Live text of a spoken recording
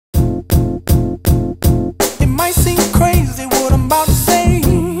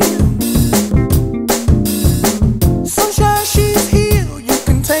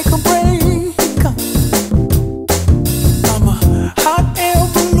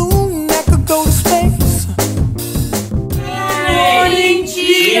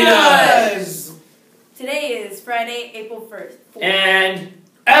April 1st. And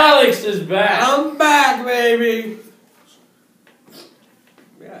Alex is back. I'm back, baby.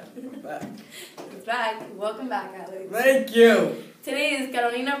 Yeah, I'm back. He's back. Welcome back, Alex. Thank you. Today is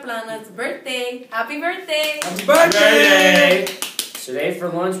Carolina Plana's birthday. Happy birthday! Happy birthday! Today for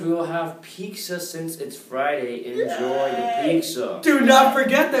lunch we will have pizza since it's Friday. Enjoy the pizza. Do not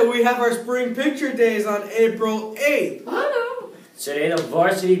forget that we have our spring picture days on April 8th. Hello. Today the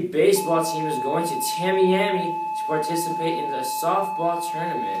varsity baseball team is going to Tamiami to participate in the softball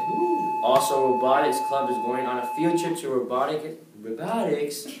tournament. Also, Robotics Club is going on a field trip to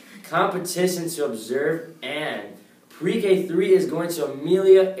robotics competition to observe, and Pre-K 3 is going to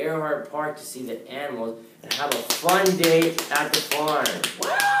Amelia Earhart Park to see the animals and have a fun day at the farm.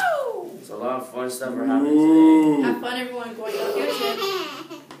 Wow! There's a lot of fun stuff we're having today. Have fun, everyone, going on field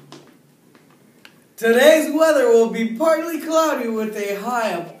trip. Today's weather will be partly cloudy with a high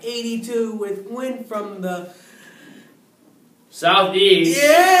of 82 with wind from the Southeast.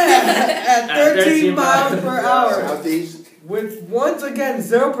 at 13 miles per hour. Southeast. With once again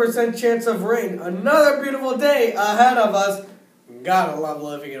 0% chance of rain. Another beautiful day ahead of us. Gotta love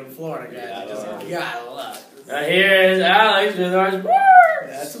living in Florida, guys. Gotta love it. Now here is Alex with our sports.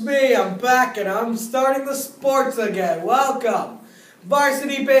 That's me. I'm back and I'm starting the sports again. Welcome.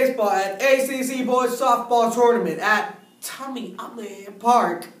 Varsity baseball at ACC Boys Softball Tournament at Tamiami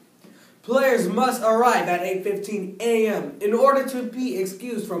Park. Players must arrive at 8:15 a.m. In order to be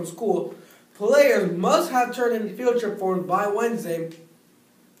excused from school, players must have turned in field trip forms by Wednesday,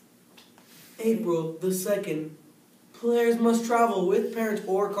 April the 2nd. Players must travel with parents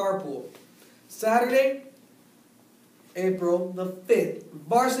or carpool. Saturday, April the 5th.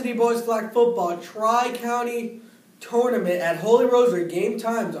 Varsity Boys Flag Football Tri-County Tournament at Holy Rosary. Game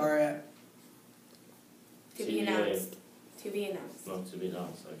times are at... To be announced. To be announced. No, to be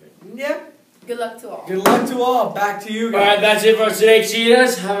announced, okay. Yep. Good luck to all. Good luck to all. Back to you guys. Alright, that's it for today,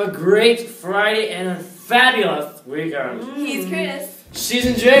 Cheetahs. Have a great Friday and a fabulous weekend. He's Chris. She's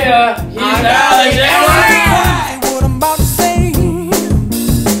Andrea. He's I'm Alex. Alex.